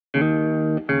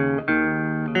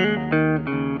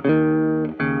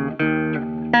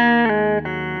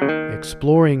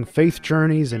Exploring faith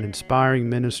journeys and inspiring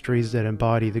ministries that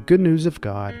embody the good news of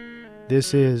God,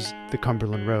 this is the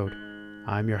Cumberland Road.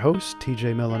 I'm your host,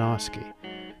 TJ Milanowski.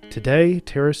 Today,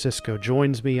 Tara Cisco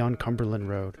joins me on Cumberland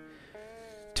Road.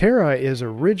 Tara is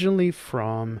originally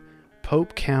from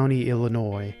Pope County,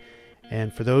 Illinois,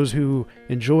 and for those who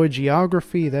enjoy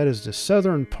geography, that is the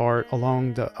southern part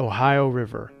along the Ohio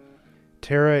River.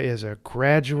 Tara is a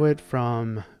graduate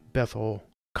from Bethel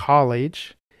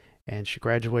College, and she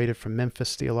graduated from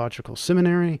Memphis Theological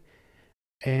Seminary,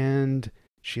 and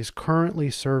she is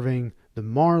currently serving the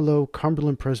Marlow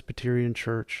Cumberland Presbyterian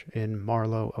Church in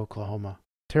Marlow, Oklahoma.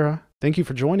 Tara, thank you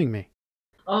for joining me.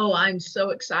 Oh, I'm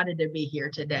so excited to be here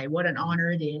today. What an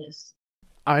honor it is.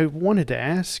 I wanted to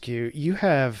ask you, you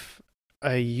have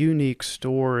a unique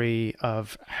story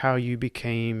of how you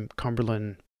became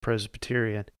Cumberland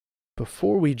Presbyterian.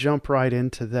 Before we jump right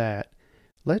into that,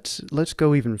 let's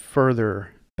go even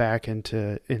further back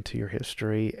into your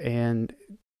history. And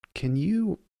can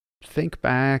you think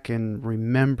back and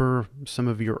remember some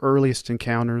of your earliest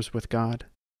encounters with God?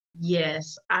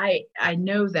 Yes, I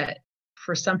know that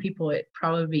for some people it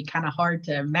probably be kind of hard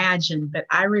to imagine, but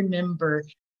I remember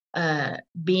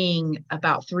being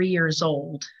about 3 years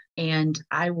old, and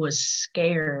I was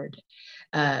scared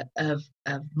of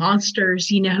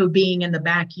monsters, being in the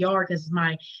backyard because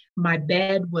my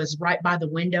bed was right by the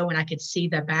window and I could see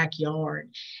the backyard.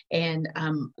 And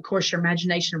of course, your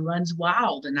imagination runs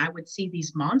wild, and I would see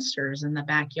these monsters in the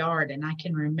backyard, and I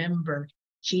can remember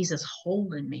Jesus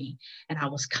holding me, and I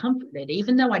was comforted,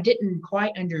 even though I didn't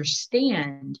quite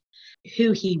understand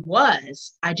who he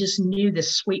was. I just knew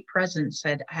this sweet presence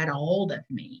had a hold of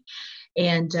me.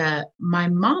 And my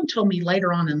mom told me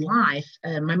later on in life,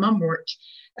 my mom worked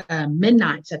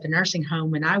midnights at the nursing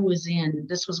home, and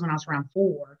this was when I was around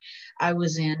 4, I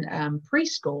was in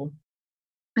preschool.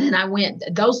 And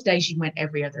those days you went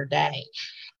every other day.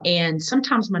 And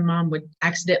sometimes my mom would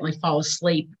accidentally fall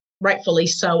asleep, rightfully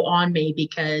so, on me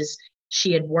because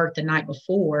she had worked the night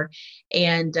before.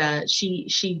 And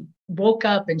she woke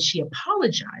up and she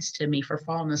apologized to me for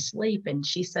falling asleep. And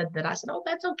she said that, I said, "Oh,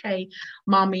 that's okay,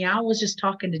 Mommy. I was just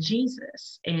talking to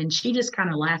Jesus." And she just kind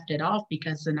of laughed it off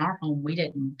because in our home, we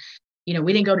didn't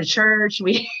go to church.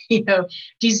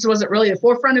 Jesus wasn't really the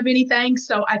forefront of anything.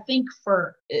 So I think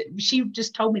she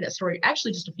just told me that story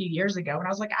actually just a few years ago. And I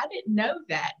was like, "I didn't know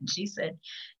that." And she said,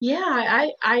 "Yeah,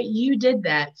 you did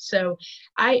that." So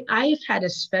I've had a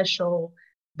special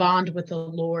bond with the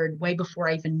Lord way before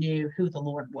I even knew who the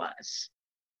Lord was.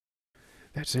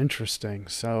 That's interesting.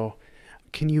 So,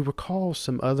 can you recall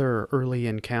some other early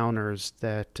encounters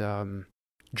that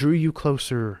drew you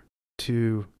closer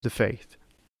to the faith?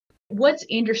 What's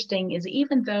interesting is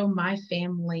even though my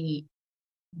family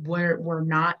were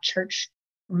not church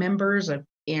members or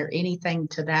anything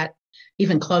to that,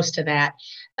 even close to that,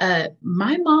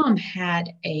 my mom had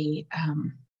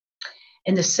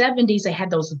in the 70s, they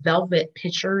had those velvet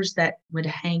pictures that would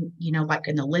hang, like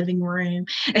in the living room.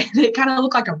 And it kind of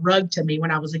looked like a rug to me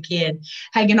when I was a kid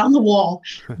hanging on the wall.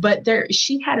 But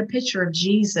she had a picture of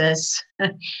Jesus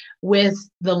with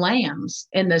the lambs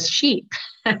and the sheep.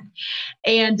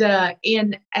 And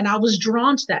I was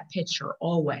drawn to that picture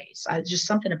always. Just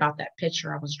something about that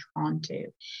picture I was drawn to.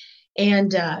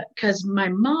 And because my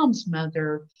mom's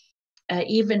mother,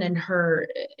 even in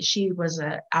she was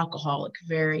an alcoholic,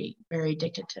 very, very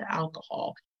addicted to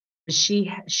alcohol. But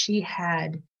she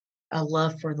had a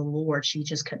love for the Lord. She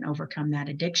just couldn't overcome that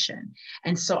addiction.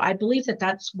 And so I believe that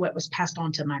that's what was passed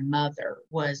on to my mother,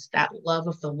 was that love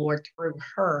of the Lord through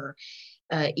her,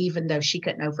 even though she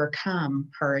couldn't overcome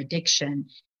her addiction.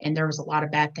 And there was a lot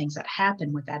of bad things that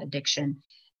happened with that addiction,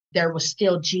 there was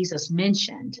still Jesus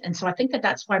mentioned. And so I think that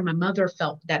that's why my mother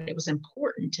felt that it was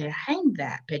important to hang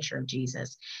that picture of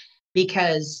Jesus,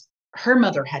 because her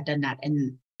mother had done that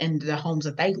in the homes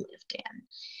that they lived in.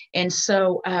 And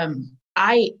so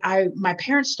my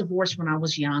parents divorced when I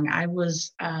was young. I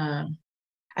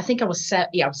think I was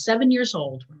 7 years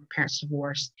old when my parents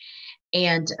divorced.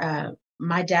 And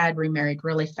my dad remarried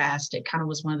really fast. It kind of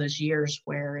was one of those years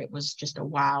where it was just a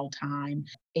wild time.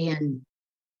 And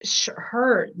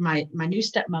my new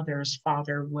stepmother's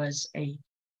father was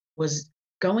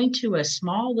going to a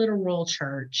small little rural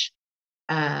church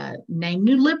named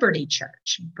New Liberty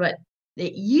Church, but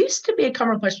it used to be a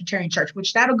Cumberland Presbyterian church,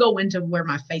 which that'll go into where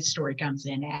my faith story comes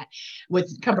in at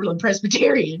with Cumberland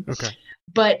Presbyterian. Okay.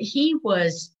 But he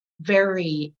was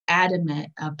very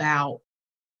adamant about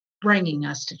bringing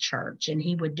us to church, and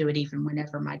he would do it even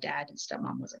whenever my dad and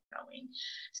stepmom wasn't going.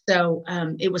 So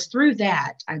it was through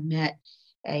that I met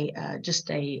just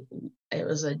a it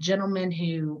was a gentleman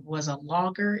who was a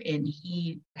logger, and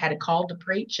he had a call to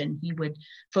preach, and he would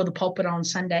fill the pulpit on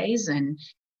Sundays, and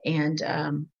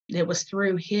it was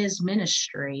through his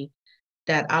ministry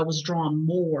that I was drawn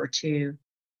more to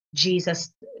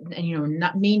Jesus. And,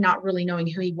 not really knowing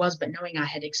who he was, but knowing I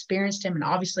had experienced him and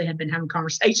obviously had been having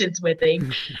conversations with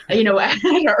him, at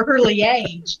an early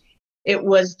age. It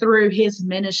was through his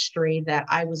ministry that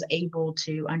I was able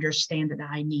to understand that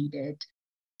I needed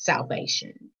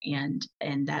salvation. And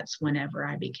that's whenever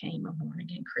I became a born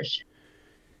again Christian.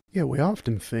 Yeah, we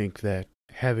often think that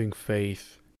having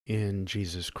faith in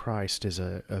Jesus Christ is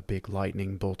a big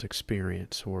lightning bolt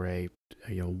experience or a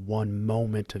one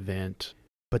moment event.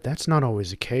 But that's not always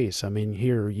the case. I mean,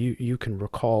 here you can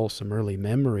recall some early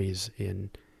memories in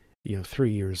 3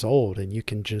 years old, and you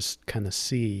can just kind of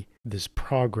see this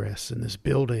progress and this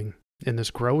building and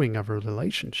this growing of a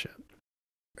relationship.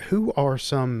 Who are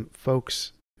some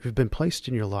folks who've been placed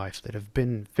in your life that have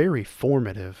been very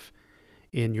formative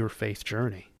in your faith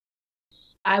journey?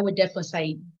 I would definitely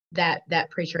say that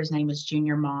preacher's name was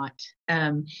Junior Mott.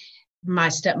 My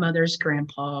stepmother's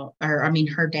grandpa, or I mean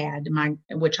her dad,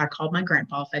 which I called my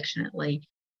grandpa affectionately.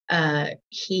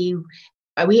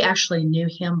 We actually knew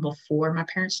him before my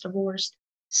parents divorced.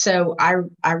 So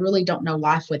I really don't know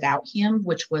life without him,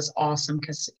 which was awesome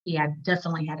because he had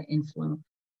definitely had an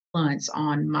influence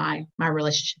on my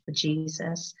relationship with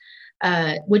Jesus,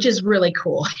 which is really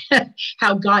cool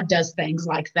how God does things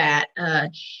like that.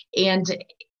 And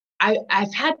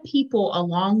I've had people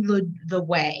along the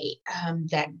way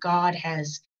that God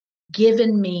has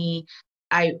given me.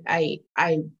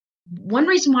 One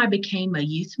reason why I became a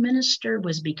youth minister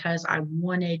was because I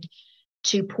wanted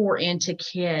to pour into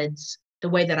kids the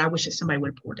way that I wish that somebody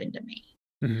would have poured into me.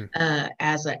 Mm-hmm.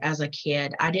 As a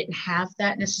kid, I didn't have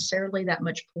that necessarily that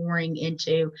much pouring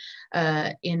into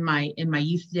in my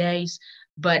youth days.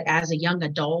 But as a young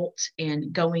adult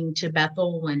and going to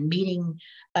Bethel and meeting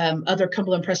other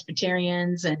Cumberland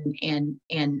Presbyterians and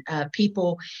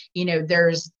people,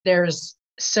 there's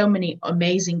so many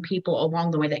amazing people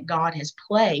along the way that God has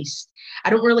placed.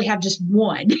 I don't really have just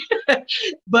one,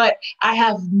 but I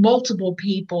have multiple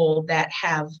people that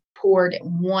have poured,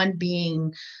 one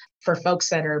being, for folks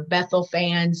that are Bethel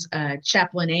fans,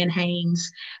 Chaplain Ann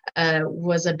Haynes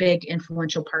was a big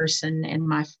influential person in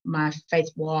my faith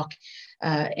walk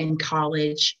in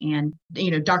college. And,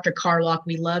 Dr. Carlock,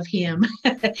 we love him.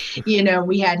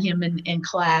 We had him in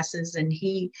classes, and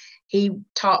he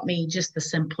taught me just the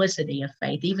simplicity of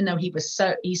faith. Even though he's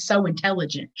so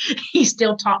intelligent, he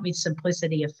still taught me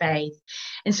simplicity of faith.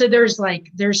 And so there's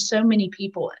so many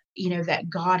people, that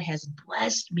God has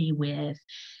blessed me with,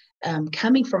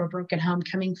 coming from a broken home,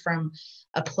 coming from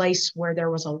a place where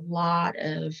there was a lot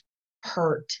of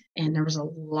hurt and there was a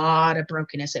lot of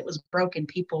brokenness. It was broken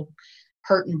people,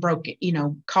 hurt and broken,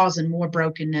 causing more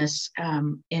brokenness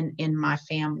in my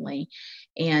family.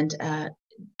 And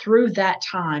through that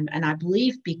time, and I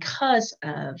believe because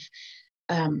of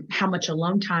how much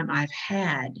alone time I've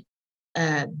had,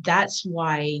 that's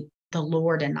why the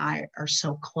Lord and I are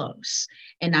so close.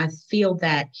 And I feel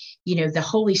that, the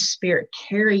Holy Spirit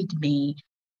carried me.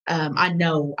 I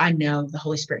know the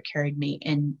Holy Spirit carried me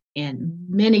in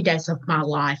many days of my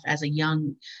life as a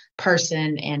young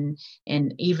person, and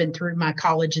even through my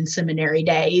college and seminary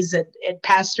days at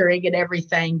pastoring and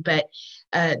everything. But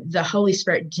the Holy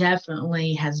Spirit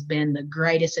definitely has been the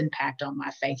greatest impact on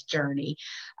my faith journey,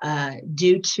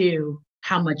 due to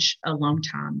how much alone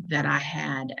time that I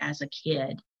had as a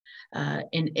kid.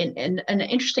 And an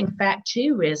interesting fact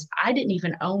too is I didn't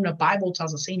even own a Bible till I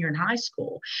was a senior in high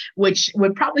school, which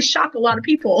would probably shock a lot of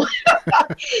people.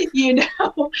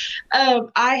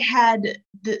 I had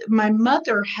my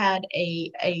mother had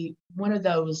a one of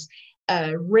those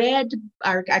red,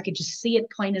 or I could just see it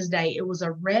plain as day. It was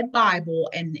a red Bible,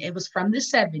 and it was from the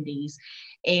 70s.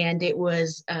 And it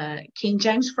was King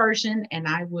James Version. And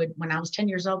when I was 10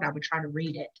 years old, I would try to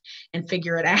read it and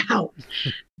figure it out.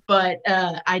 But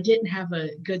I didn't have a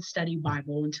good study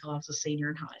Bible until I was a senior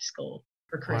in high school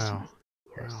for Christmas.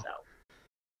 Wow. So.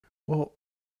 Well,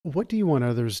 what do you want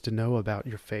others to know about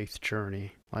your faith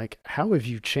journey? Like, how have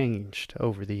you changed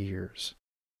over the years?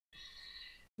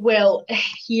 Well,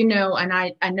 and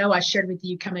I know I shared with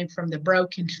you, coming from the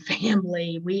broken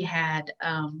family, we had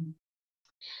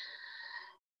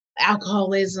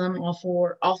alcoholism. All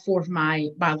four of my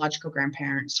biological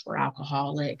grandparents were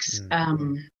alcoholics.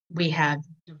 Mm-hmm. We have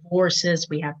divorces,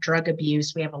 we have drug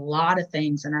abuse, we have a lot of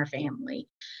things in our family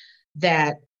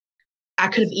that I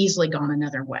could have easily gone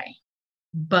another way.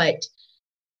 But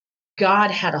God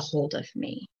had a hold of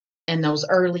me in those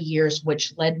early years,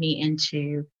 which led me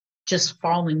into just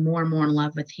falling more and more in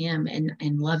love with him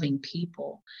and loving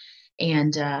people.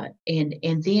 And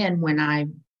then when I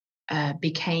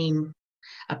became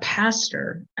a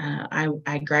pastor,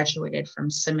 I graduated from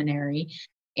seminary,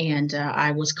 and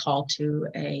I was called to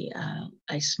a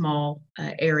small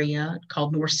area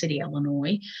called North City,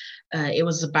 Illinois. It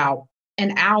was about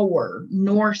an hour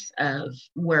north of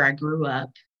where I grew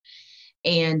up,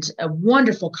 and a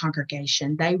wonderful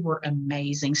congregation. They were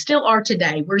amazing, still are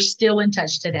today. We're still in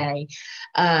touch today.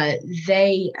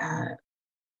 They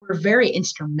were very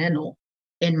instrumental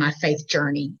in my faith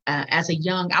journey. I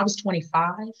was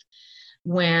 25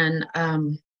 when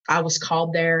I was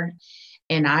called there,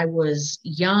 and I was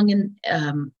young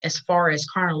and as far as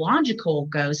chronological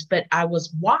goes, but I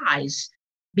was wise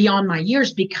beyond my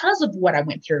years because of what I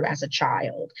went through as a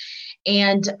child.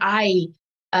 And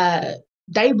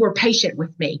they were patient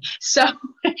with me. So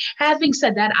having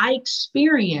said that, I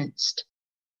experienced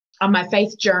on my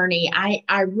faith journey,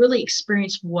 I really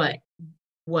experienced what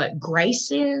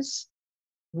grace is,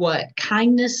 what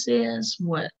kindness is,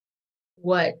 what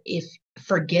if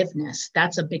forgiveness.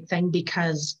 That's a big thing,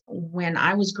 because when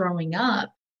I was growing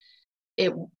up,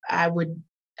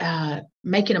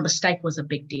 making a mistake was a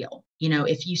big deal.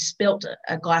 If you spilt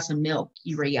a glass of milk,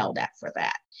 you were yelled at for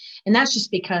that. And that's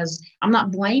just because I'm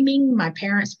not blaming my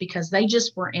parents, because they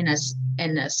just were in a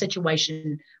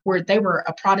situation where they were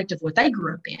a product of what they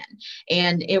grew up in,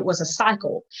 and it was a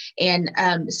cycle. And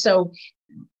so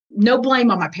no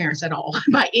blame on my parents at all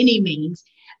by any means.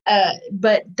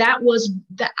 But that was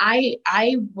that I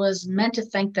was meant to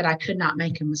think that I could not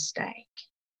make a mistake.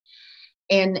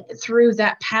 And through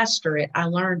that pastorate, I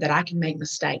learned that I can make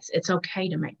mistakes. It's okay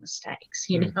to make mistakes,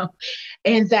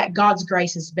 and that God's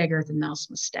grace is bigger than those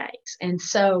mistakes. And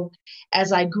so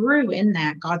as I grew in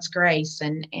that God's grace,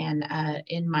 and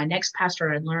in my next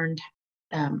pastorate, I learned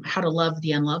how to love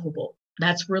the unlovable.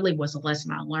 That's really was a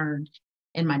lesson I learned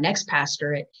in my next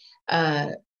pastorate,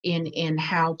 in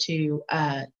how to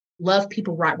love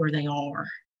people right where they are,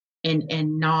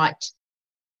 and not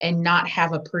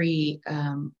have a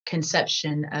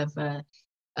preconception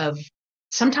of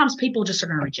sometimes people just are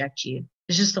going to reject you.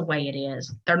 It's just the way it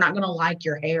is. They're not going to like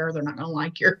your hair. They're not going to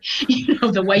like your,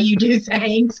 the way you do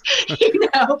things,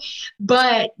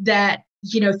 but that,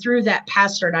 through that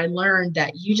pastorate, I learned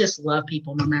that you just love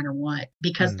people no matter what,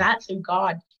 because that's who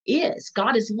God is.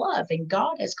 God is love, and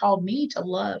God has called me to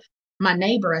love my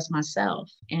neighbor as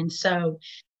myself. And so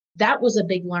that was a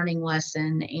big learning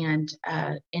lesson. And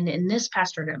in this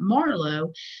pastorate at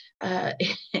Marlow,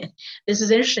 this is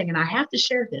interesting, and I have to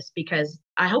share this because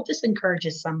I hope this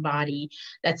encourages somebody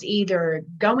that's either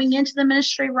going into the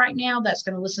ministry right now that's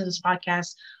going to listen to this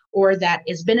podcast, or that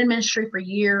has been in ministry for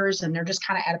years and they're just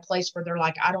kind of at a place where they're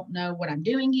like, I don't know what I'm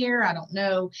doing here. I don't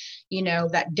know,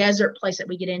 that desert place that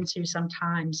we get into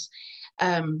sometimes.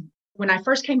 When I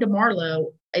first came to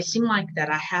Marlow, it seemed like that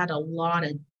I had a lot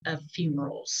of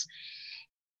funerals.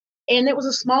 And it was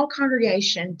a small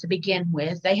congregation to begin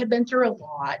with. They had been through a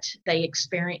lot. They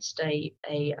experienced a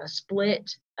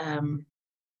split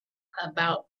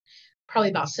probably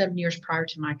about 7 years prior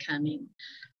to my coming.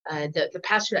 The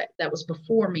pastor that was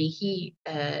before me, he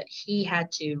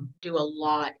had to do a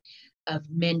lot of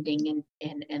mending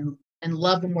and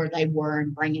love them where they were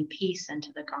and bringing peace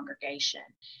into the congregation.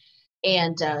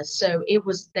 And so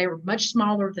they were much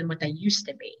smaller than what they used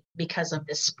to be because of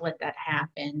this split that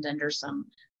happened under some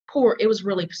poor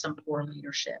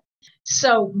leadership.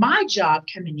 So my job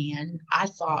coming in, I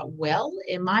thought, well,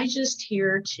 am I just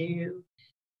here to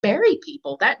bury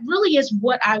people? That really is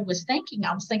what I was thinking.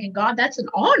 I was thinking, God, that's an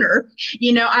honor.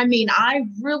 I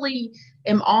really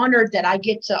am honored that I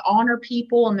get to honor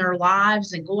people and their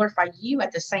lives and glorify you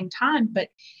at the same time. But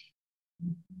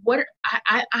what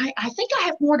I think I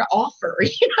have more to offer,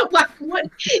 what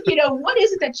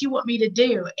is it that you want me to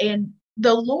do? And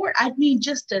the Lord,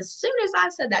 just as soon as I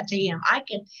said that to him, I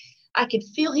could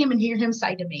feel him and hear him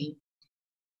say to me,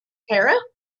 Tara,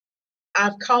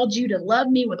 I've called you to love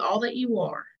me with all that you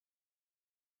are,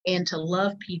 and to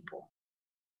love people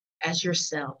as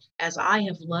yourself, as I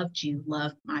have loved you,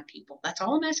 love my people. That's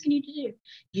all I'm asking you to do.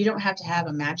 You don't have to have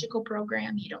a magical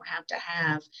program. You don't have to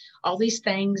have all these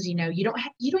things. You don't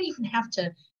even have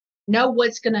to know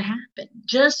what's going to happen.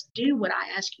 Just do what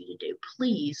I ask you to do.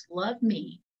 Please love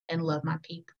me and love my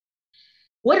people.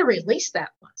 What a release that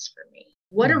was for me.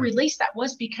 What a release that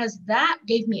was, because that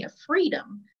gave me a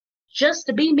freedom just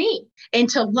to be me and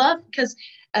to love, because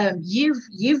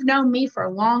you've known me for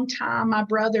a long time, my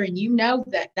brother, and you know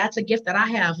that that's a gift that I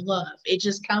have, love. It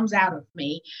just comes out of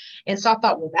me. And so I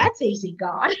thought, well, that's easy,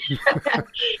 God.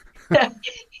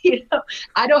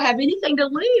 I don't have anything to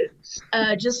lose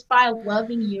just by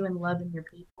loving you and loving your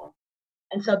people.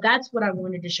 And so that's what I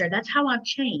wanted to share. That's how I've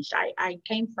changed. I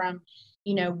came from,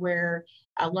 where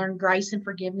I learned grace and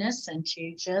forgiveness and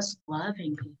to just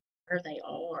loving people where they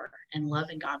are and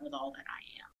loving God with all that I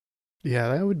Yeah,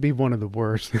 that would be one of the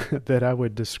words that I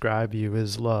would describe you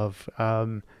as love.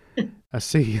 am. I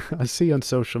see on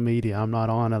social media, I'm not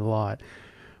on it a lot,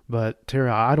 but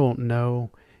Tara, I don't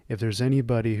know if there's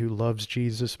anybody who loves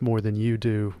Jesus more than you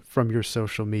do from your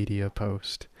social media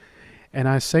post. And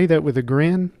I say that with a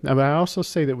grin, but I also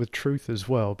say that with truth as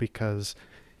well, because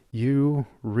you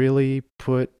really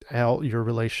put out your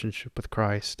relationship with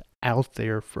Christ out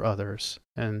there for others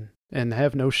and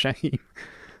have no shame,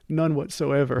 none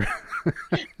whatsoever.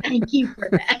 Thank you for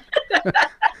that.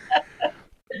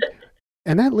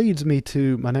 And that leads me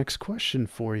to my next question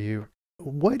for you.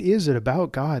 What is it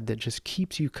about God that just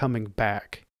keeps you coming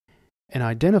back and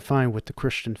identifying with the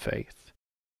Christian faith?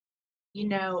 You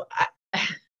know, I,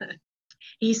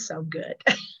 He's so good.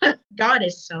 God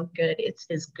is so good. It's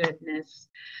His goodness.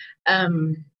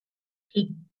 Um,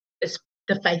 he is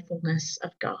the faithfulness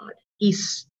of God.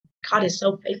 God is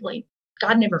so faithful.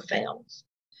 God never fails.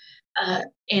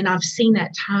 And I've seen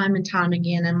that time and time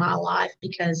again in my life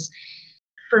because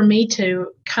for me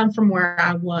to come from where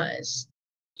I was,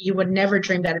 you would never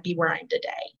dream that I'd be where I am today.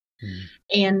 Mm.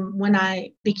 And when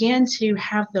I began to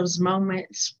have those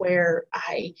moments where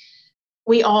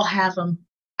we all have them.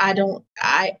 I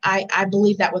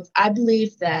believe I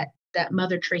believe that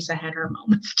Mother Teresa had her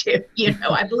moments too.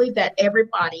 I believe that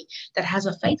everybody that has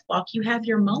a faith walk, you have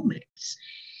your moments.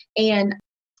 And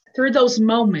through those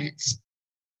moments,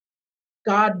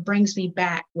 God brings me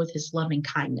back with his loving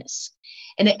kindness.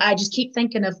 And I just keep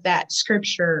thinking of that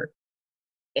scripture.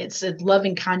 It's a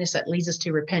loving kindness that leads us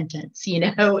to repentance,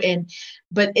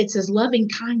 but it's his loving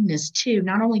kindness too.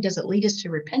 Not only does it lead us to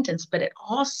repentance, but it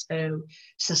also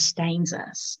sustains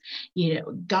us.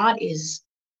 God is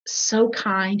so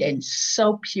kind and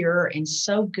so pure and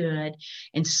so good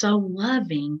and so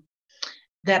loving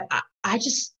that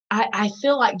I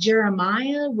feel like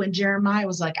Jeremiah, when Jeremiah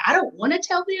was like, I don't want to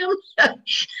tell them,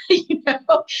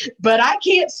 but I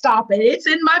can't stop it. It's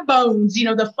in my bones.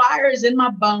 The fire is in my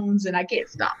bones and I can't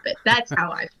stop it. That's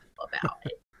how I feel about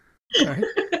it.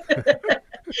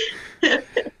 Okay.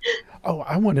 Oh,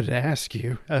 I wanted to ask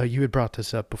you, you had brought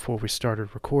this up before we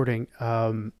started recording.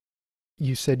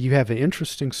 You said you have an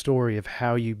interesting story of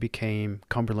how you became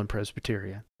Cumberland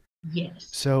Presbyterian. Yes.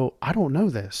 So I don't know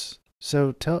this.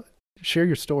 So share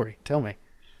your story. Tell me.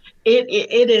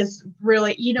 It is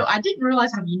really, I didn't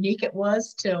realize how unique it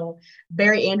was till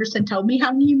Barry Anderson told me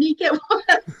how unique it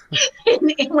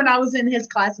was when I was in his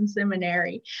class in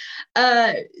seminary.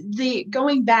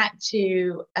 Going back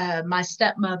to my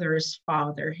stepmother's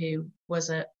father, who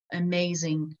was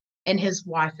amazing, and his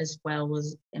wife as well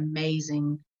was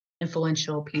amazing,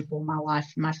 influential people in my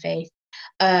life, my faith.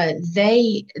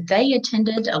 They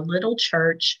attended a little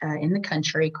church in the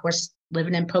country. Of course,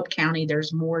 living in Pope County,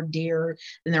 there's more deer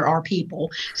than there are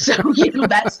people. So,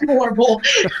 that's normal.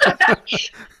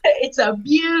 It's a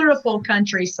beautiful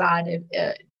countryside.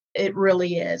 It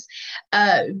really is.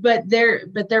 But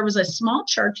there was a small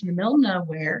church in the middle of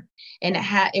nowhere, and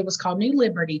it was called New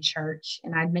Liberty Church.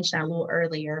 And I mentioned that a little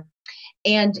earlier.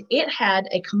 And it had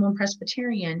a Cumberland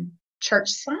Presbyterian church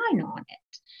sign on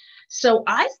it. So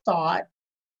I thought,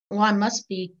 well, I must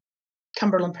be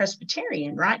Cumberland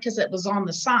Presbyterian, right? Because it was on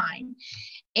the sign.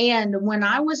 And when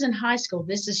I was in high school,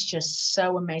 this is just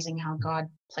so amazing how God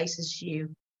places you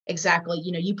exactly.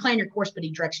 You plan your course, but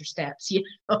he directs your steps,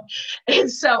 And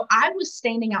so I was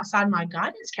standing outside my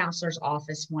guidance counselor's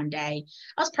office one day.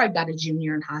 I was probably about a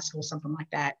junior in high school, something like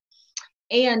that.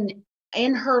 And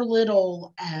in her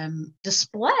little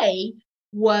display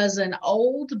was an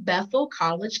old Bethel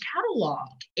College catalog,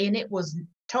 and it was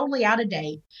totally out of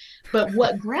date. But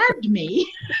what grabbed me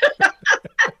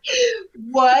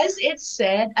was it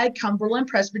said a Cumberland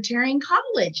Presbyterian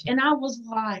College. And I was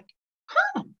like,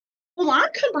 well, I'm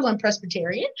Cumberland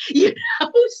Presbyterian,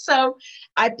 So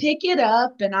I pick it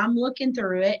up and I'm looking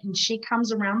through it, and she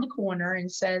comes around the corner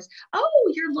and says,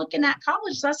 oh, you're looking at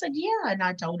college. So I said, yeah. And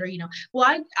I told her,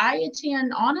 well, I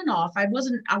attend on and off. I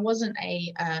wasn't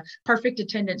a perfect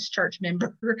attendance church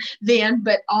member then,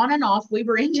 but on and off, we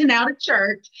were in and out of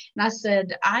church. And I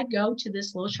said, I go to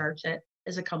this little church that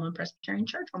is a Cumberland Presbyterian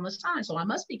church on the sign, so I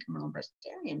must be Cumberland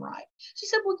Presbyterian, right? She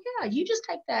said, well, yeah, you just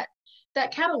take that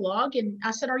catalog. And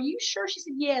I said, are you sure? She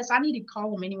said, yes, I need to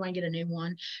call them anyway and get a new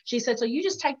one. She said, so you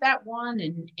just take that one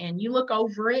and you look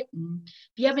over it. And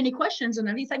if you have any questions and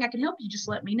anything I can help you, just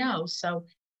let me know. So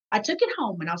I took it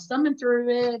home and I was thumbing through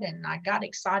it, and I got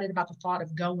excited about the thought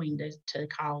of going to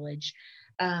college.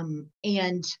 And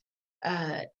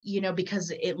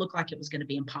because it looked like it was going to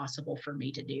be impossible for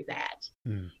me to do that.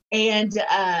 Mm. And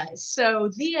so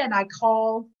then I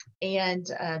called and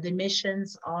the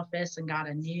admissions office and got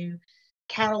a new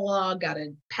catalog, got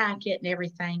a packet and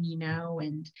everything,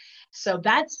 and so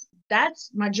that's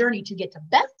my journey to get to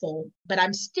Bethel. But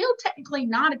I'm still technically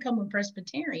not a Cumberland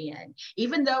Presbyterian,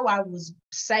 even though I was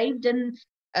saved and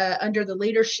under the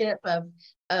leadership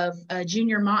of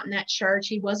Junior Mott in that church.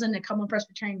 He wasn't a Cumberland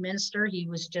Presbyterian minister. He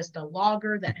was just a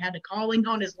logger that had a calling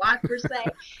on his life, per se.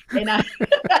 And I,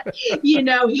 he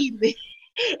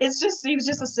was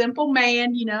just a simple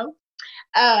man,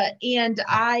 and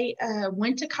I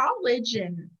went to college,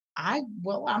 and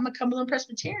I'm a Cumberland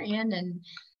Presbyterian. And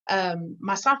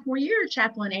my sophomore year,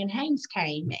 Chaplain Ann Haynes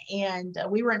came, and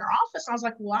we were in her office. I was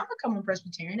like, well, I'm a Cumberland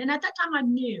Presbyterian. And at that time I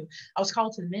knew I was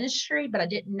called to the ministry, but I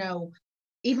didn't know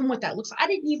even what that looks like. I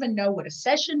didn't even know what a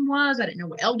session was. I didn't know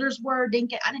what elders were. I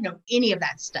didn't know any of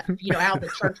that stuff, how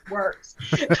the church works,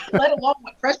 let alone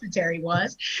what presbytery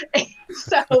was. And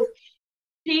so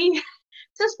she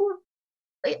says, well,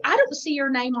 I don't see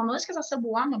your name on the list, because I said,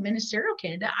 well, I'm a ministerial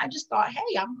candidate. I just thought,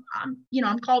 hey,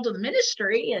 I'm called to the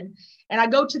ministry, and I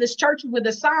go to this church with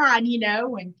a sign,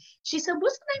 and she said,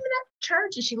 what's the name of that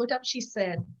church? And she looked up, she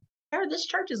said, this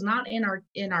church is not in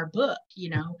our book.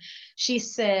 She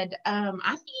said, I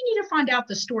think you need to find out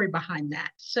the story behind that.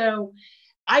 So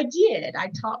I did.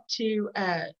 I talked to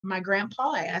my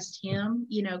grandpa. I asked him,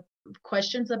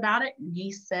 questions about it. And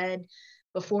he said,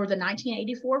 before the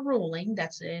 1984 ruling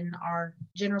that's in our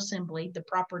General Assembly, the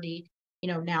property,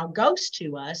 now goes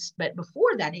to us. But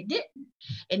before that, it didn't.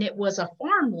 And it was a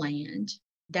farmland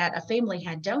that a family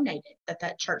had donated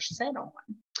that church sat on.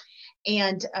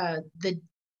 And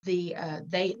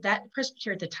that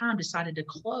presbytery at the time decided to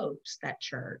close that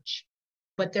church.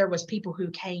 But there was people who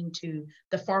came to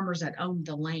the farmers that owned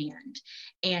the land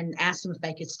and asked them if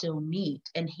they could still meet.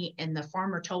 And the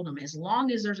farmer told them, as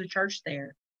long as there's a church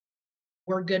there,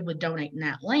 we're good with donating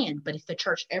that land. But if the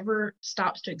church ever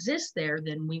stops to exist there,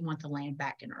 then we want the land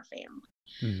back in our family.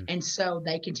 Mm. And so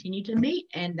they continued to meet,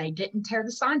 and they didn't tear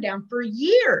the sign down for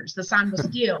years. The sign was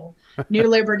still New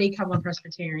Liberty Cumberland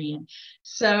Presbyterian.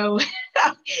 So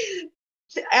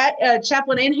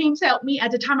Chaplain Ann Haynes helped me. At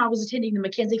the time, I was attending the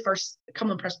McKenzie First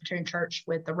Cumberland Presbyterian Church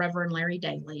with the Reverend Larry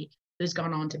Daly, who's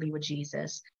gone on to be with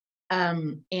Jesus.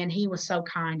 And he was so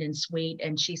kind and sweet.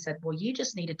 And she said, well, you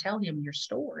just need to tell him your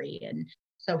story. And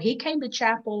so he came to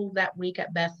chapel that week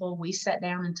at Bethel. We sat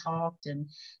down and talked, and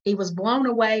he was blown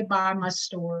away by my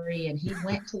story. And he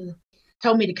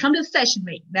told me to come to the session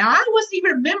meeting. Now, I wasn't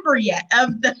even a member yet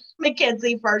of the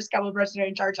McKenzie First Cumberland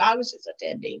Presbyterian Church. I was just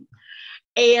attending.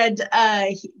 And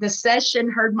the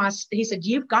session he said,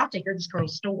 you've got to hear this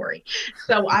girl's story.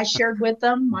 So I shared with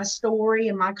them my story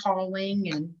and my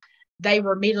calling, and they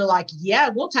were immediately like, yeah,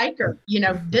 we'll take her.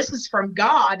 This is from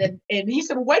God. And he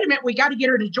said, well, wait a minute, we got to get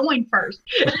her to join first.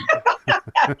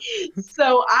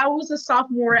 So I was a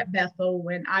sophomore at Bethel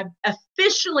when I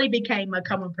officially became a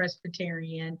Cumberland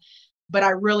Presbyterian, but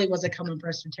I really was a Cumberland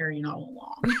Presbyterian all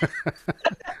along.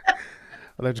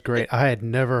 Well, that's great. I had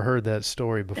never heard that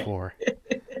story before.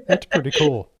 That's pretty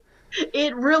cool.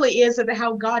 It really is. And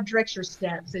how God directs your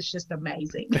steps. It's just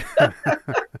amazing.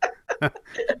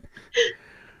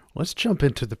 Let's jump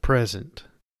into the present.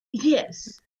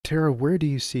 Yes. Tara, where do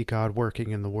you see God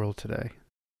working in the world today?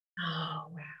 Oh,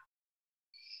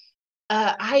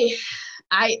 wow. I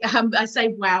say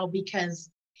wow because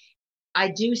I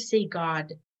do see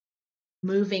God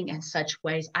moving in such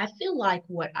ways. I feel like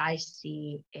what I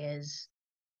see is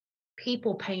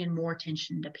people paying more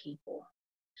attention to people.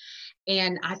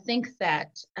 And I think that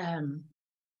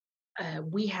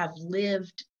we have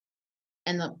lived,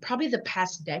 and probably the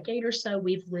past decade or so,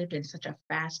 we've lived in such a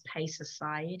fast-paced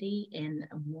society and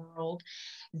world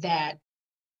that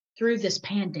through this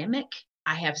pandemic,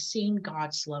 I have seen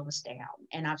God slow us down,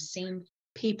 and I've seen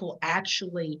people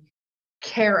actually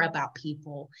care about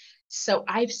people. So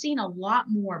I've seen a lot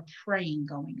more praying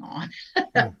going on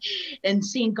and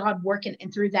seeing God working,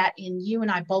 and through that, and you and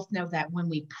I both know that when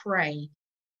we pray,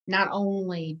 not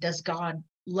only does God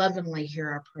lovingly hear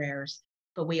our prayers,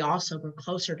 but we also grow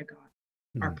closer to God.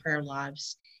 Our prayer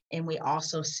lives, and we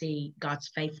also see God's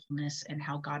faithfulness and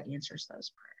how God answers those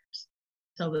prayers.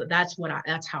 So that's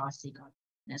how I see God.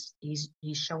 He's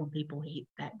showing people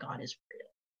that God is real.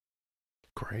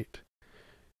 Great.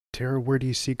 Tara, where do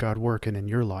you see God working in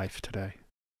your life today?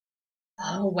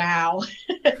 Oh, wow.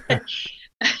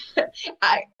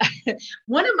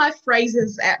 One of my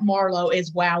phrases at Marlowe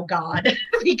is "Wow, God,"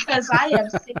 because I have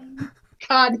seen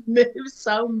God moves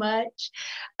so much.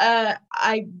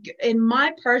 In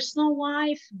my personal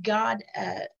life, God,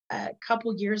 a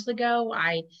couple years ago,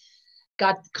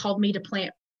 God called me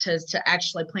to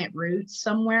actually plant roots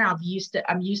somewhere. I'm used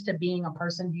to being a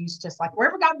person who's just like,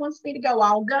 wherever God wants me to go,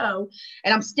 I'll go.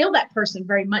 And I'm still that person,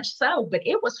 very much so, but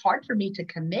it was hard for me to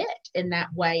commit in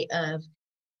that way of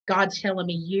God telling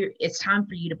me it's time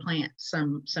for you to plant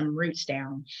some roots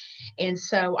down. And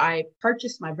so I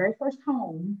purchased my very first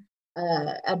home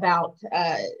about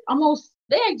almost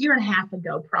a year and a half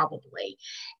ago, probably.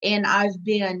 And I've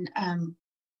been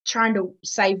trying to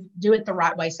do it the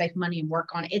right way, save money and work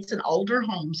on it. It's an older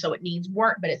home, so it needs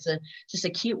work, but it's just a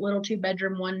cute little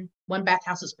 2-bedroom, one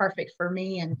bathhouse. Is perfect for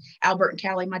me and Albert and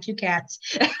Callie, my 2 cats.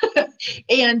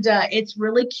 And it's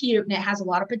really cute and it has a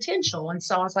lot of potential. And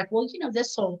so I was like, well,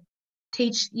 this will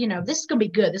teach, this is going to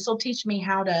be good. This will teach me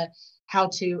how to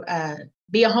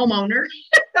be a homeowner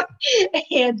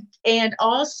and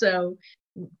also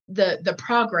the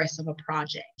progress of a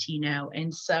project,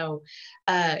 and so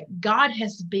God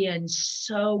has been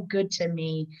so good to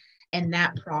me in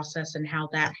that process and how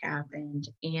that happened.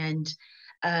 And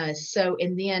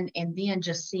then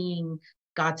just seeing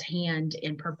God's hand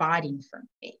in providing for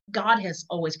me. God has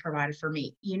always provided for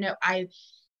me. I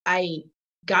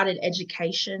got an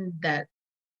education that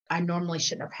I normally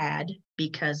shouldn't have had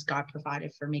because God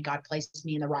provided for me. God placed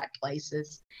me in the right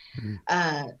places. Mm-hmm.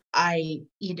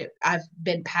 I've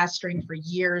been pastoring for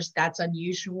years. That's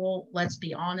unusual. Let's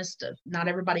be honest. Not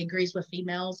everybody agrees with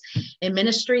females in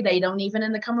ministry. They don't even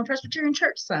in the Cumberland Presbyterian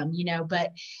Church, some,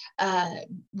 but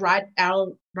right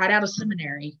out of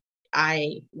seminary,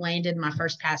 I landed my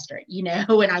first pastorate, and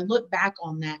I look back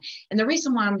on that. And the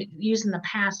reason why I'm using the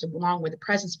past along with the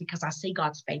present is because I see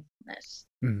God's faithfulness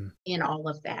in all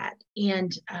of that.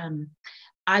 And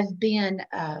I've been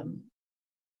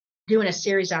doing a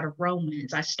series out of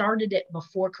Romans. I started it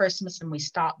before Christmas and we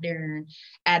stopped during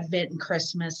Advent and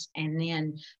Christmas. And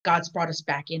then God's brought us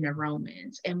back into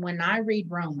Romans. And when I read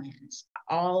Romans,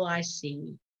 all I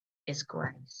see is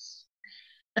grace.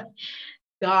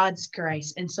 God's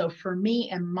grace. And so for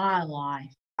me in my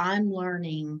life, I'm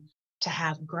learning to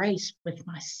have grace with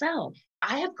myself.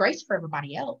 I have grace for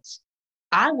everybody else.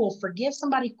 I will forgive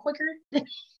somebody quicker,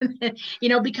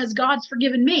 because God's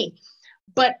forgiven me.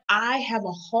 But I have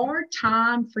a hard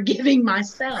time forgiving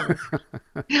myself.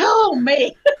 Oh,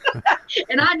 me.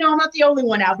 And I know I'm not the only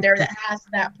one out there that has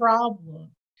that problem.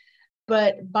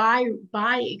 But by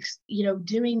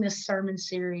doing this sermon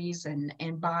series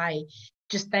and by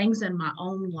just things in my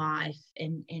own life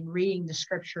and reading the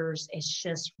scriptures, it's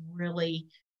just really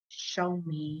shown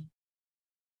me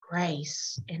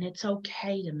grace. And it's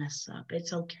okay to mess up.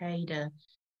 It's okay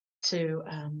to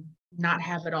not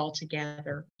have it all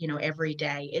together, every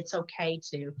day. It's okay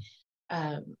to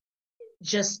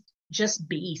just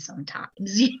be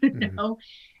sometimes, mm-hmm.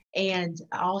 And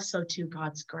also to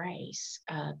God's grace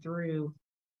through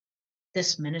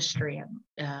this ministry.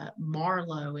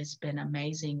 Marlowe has been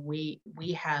amazing. We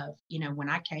have, when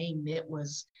I came, it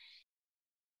was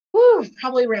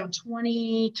probably around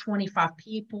 20, 25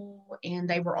 people, and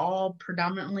they were all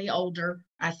predominantly older.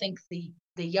 I think the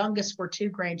youngest were 2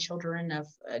 grandchildren of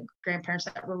grandparents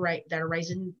that are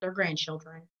raising their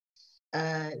grandchildren.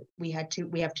 We have 2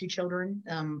 children.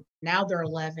 Now they're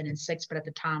 11 and 6, but at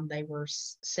the time they were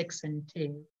 6 and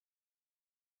 2.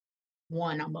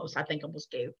 1 almost, I think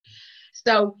almost 2.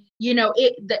 So,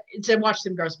 to watch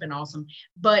them grow has been awesome.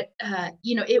 But,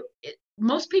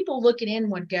 most people looking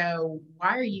in would go,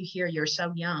 why are you here? You're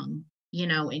so young,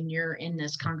 and you're in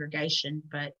this congregation.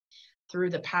 But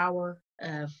through the power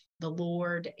of the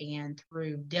Lord and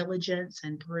through diligence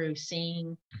and through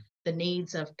seeing the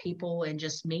needs of people and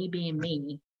just me being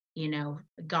me,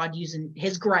 God using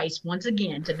his grace once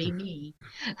again to be me,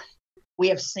 we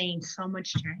have seen so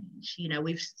much change.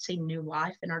 We've seen new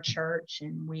life in our church,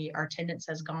 and our attendance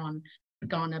has gone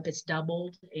up. It's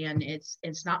doubled, and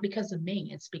it's not because of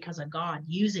me. It's because of God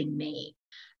using me.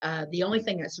 The only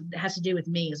thing that has to do with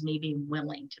me is me being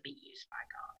willing to be used by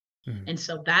God. Mm-hmm. And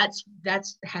so that's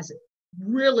has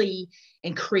really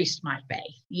increased my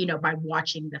faith, by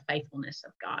watching the faithfulness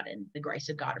of God and the grace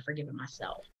of God of forgiving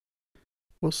myself.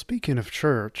 Well, speaking of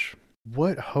church,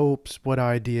 what hopes, what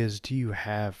ideas do you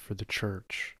have for the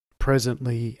church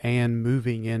presently and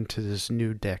moving into this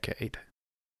new decade?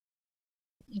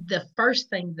 The first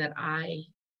thing that I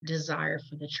desire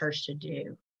for the church to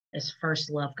do is first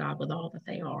love God with all that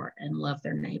they are and love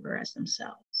their neighbor as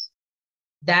themselves.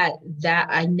 That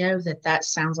I know that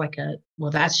sounds like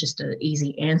that's just an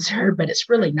easy answer, but it's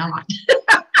really not.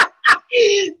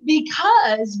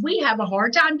 Because we have a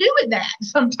hard time doing that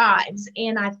sometimes.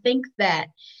 And I think that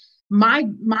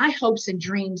my hopes and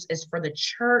dreams is for the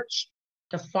church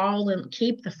to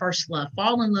keep the first love,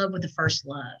 fall in love with the first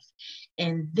love,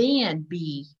 and then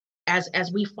be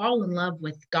as we fall in love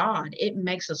with God, it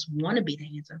makes us want to be the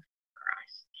hands of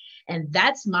Christ. And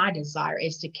that's my desire,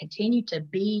 is to continue to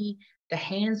be the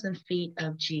hands and feet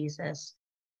of Jesus,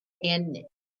 and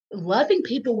loving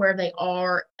people where they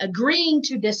are, agreeing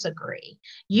to disagree.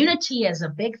 Unity is a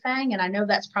big thing, and I know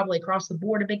that's probably across the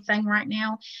board a big thing right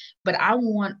now, but I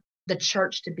want the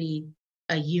church to be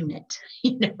a unit,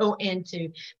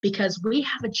 because we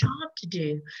have a job to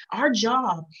do. Our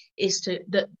job is to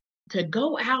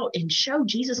go out and show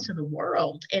Jesus to the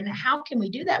world. And how can we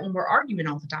do that when we're arguing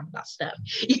all the time about stuff?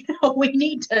 We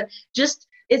need to just,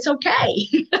 it's okay.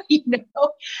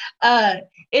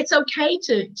 It's okay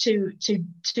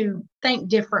to think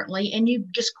differently, and you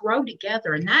just grow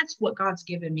together. And that's what God's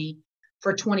given me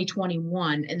for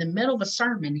 2021. In the middle of a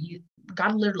sermon,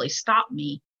 God literally stopped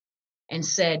me and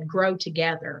said, grow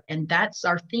together. And that's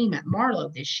our theme at Marlow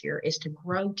this year, is to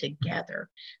grow together,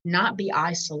 not be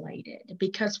isolated.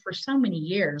 Because for so many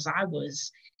years it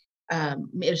was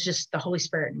just the Holy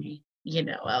Spirit in me,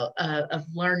 of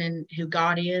learning who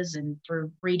God is, and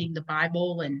through reading the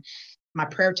Bible and my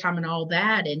prayer time and all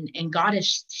that. And God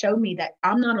has showed me that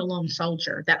I'm not a lone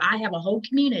soldier, that I have a whole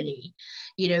community,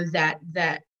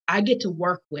 that I get to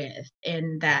work with,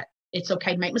 and that it's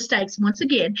okay to make mistakes once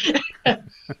again.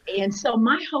 And so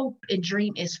my hope and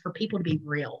dream is for people to be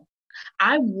real.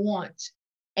 I want,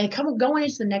 and going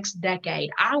into the next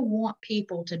decade, I want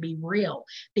people to be real,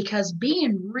 because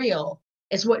being real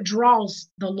is what draws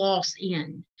the lost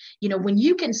in. When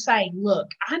you can say, look,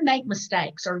 I make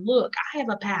mistakes, or look, I have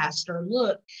a past, or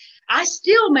look, I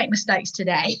still make mistakes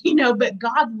today, but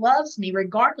God loves me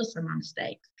regardless of my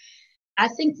mistakes. I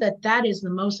think that is the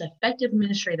most effective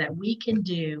ministry that we can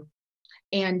do.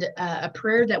 And a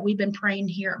prayer that we've been praying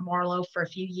here at Marlow for a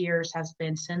few years has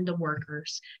been, send the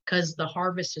workers, because the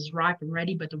harvest is ripe and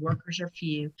ready, but the workers are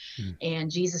few. And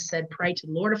Jesus said, pray to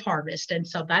the Lord of harvest. And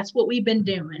so that's what we've been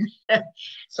doing.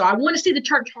 So I want to see the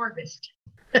church harvest.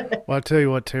 Well, I'll tell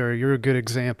you what, Tara, you're a good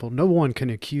example. No one can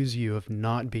accuse you of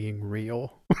not being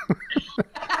real.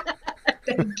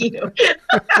 Thank you.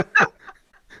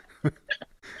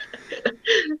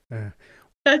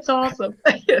 That's awesome.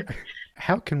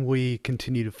 How can we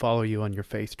continue to follow you on your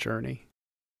faith journey?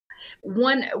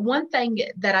 One thing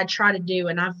that I try to do,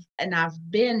 and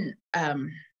I've been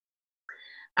kind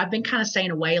of staying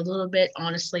away a little bit,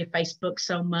 honestly, Facebook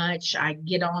so much. I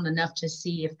get on enough to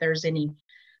see if there's any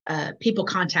people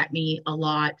contact me a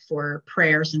lot for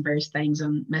prayers and various things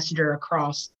on Messenger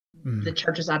across the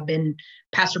churches I've been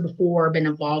pastor before, been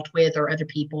involved with, or other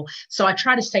people. So I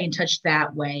try to stay in touch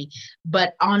that way.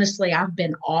 But honestly, I've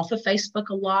been off of Facebook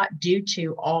a lot due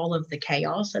to all of the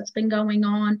chaos that's been going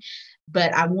on.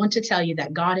 But I want to tell you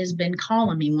that God has been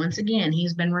calling me once again.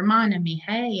 He's been reminding me,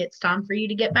 hey, it's time for you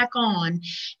to get back on.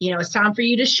 It's time for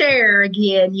you to share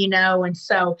again, and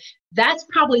so that's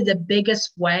probably the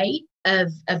biggest way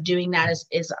of doing that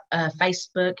is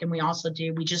Facebook. And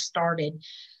we just started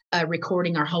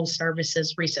recording our whole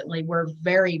services recently. We're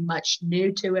very much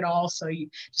new to it all, so you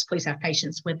just please have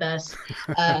patience with us.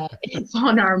 It's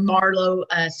on our Marlow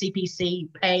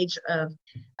CPC page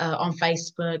on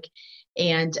Facebook.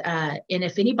 And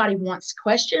if anybody wants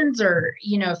questions, or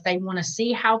if they want to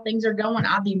see how things are going,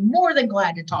 I'll be more than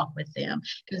glad to talk with them,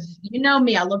 because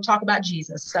me, I love to talk about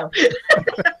Jesus. So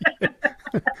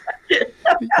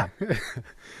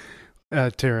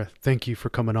Tara, thank you for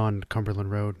coming on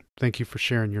Cumberland Road. Thank you for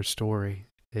sharing your story.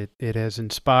 It has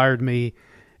inspired me.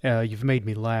 You've made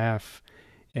me laugh,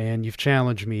 and you've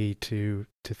challenged me to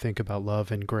think about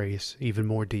love and grace even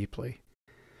more deeply.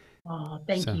 Oh,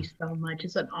 thank you so much.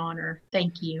 It's an honor.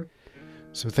 Thank you.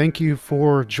 So thank you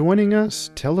for joining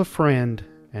us. Tell a friend,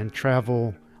 and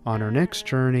travel on our next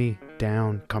journey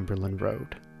down Cumberland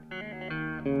Road.